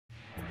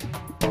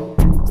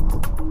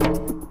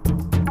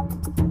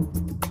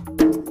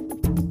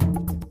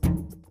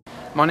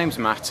My name's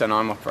Matt and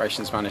I'm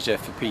Operations Manager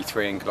for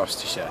P3 in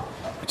Gloucestershire.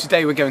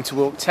 Today we're going to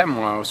walk 10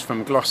 miles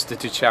from Gloucester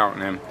to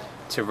Cheltenham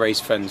to raise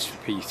funds for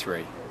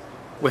P3.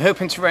 We're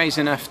hoping to raise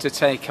enough to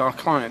take our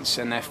clients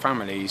and their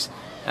families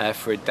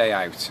for a day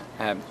out.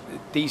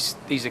 These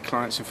are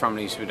clients and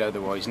families who would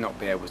otherwise not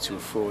be able to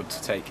afford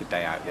to take a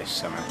day out this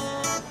summer.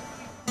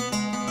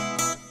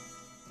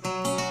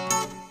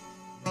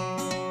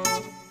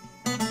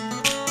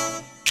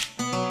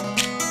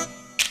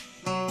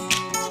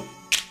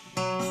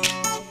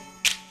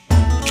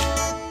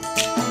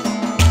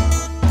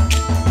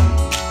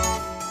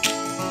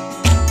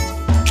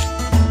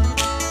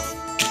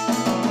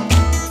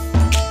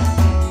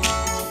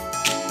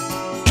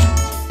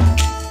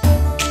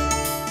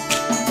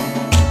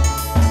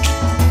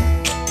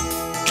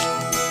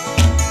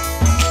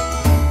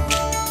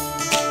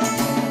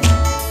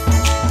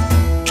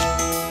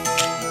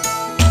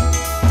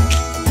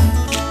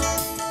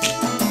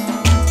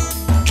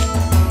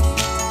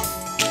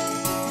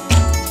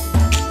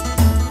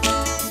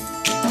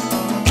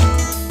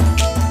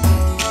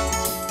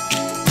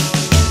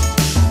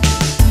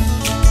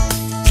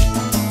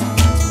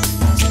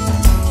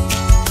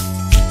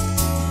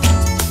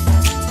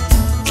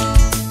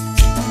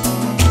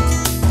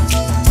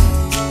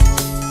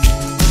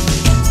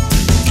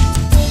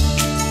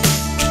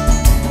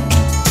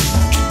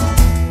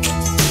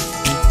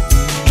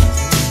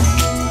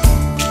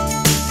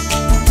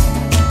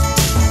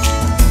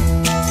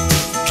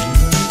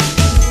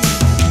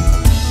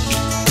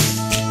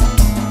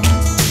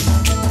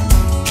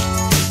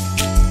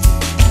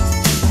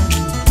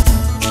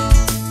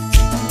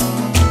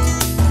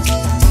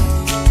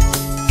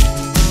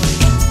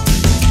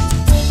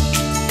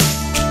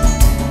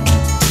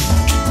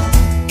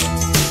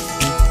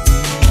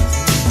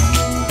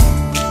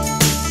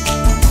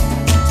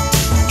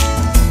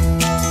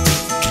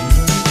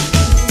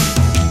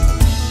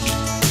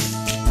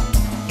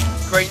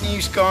 Great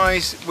news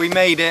guys, we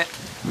made it.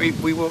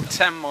 We walked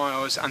 10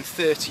 miles and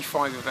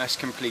 35 of us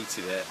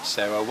completed it.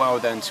 So well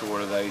done to all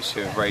of those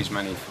who have raised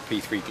money for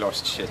P3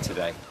 Gloucestershire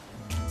today.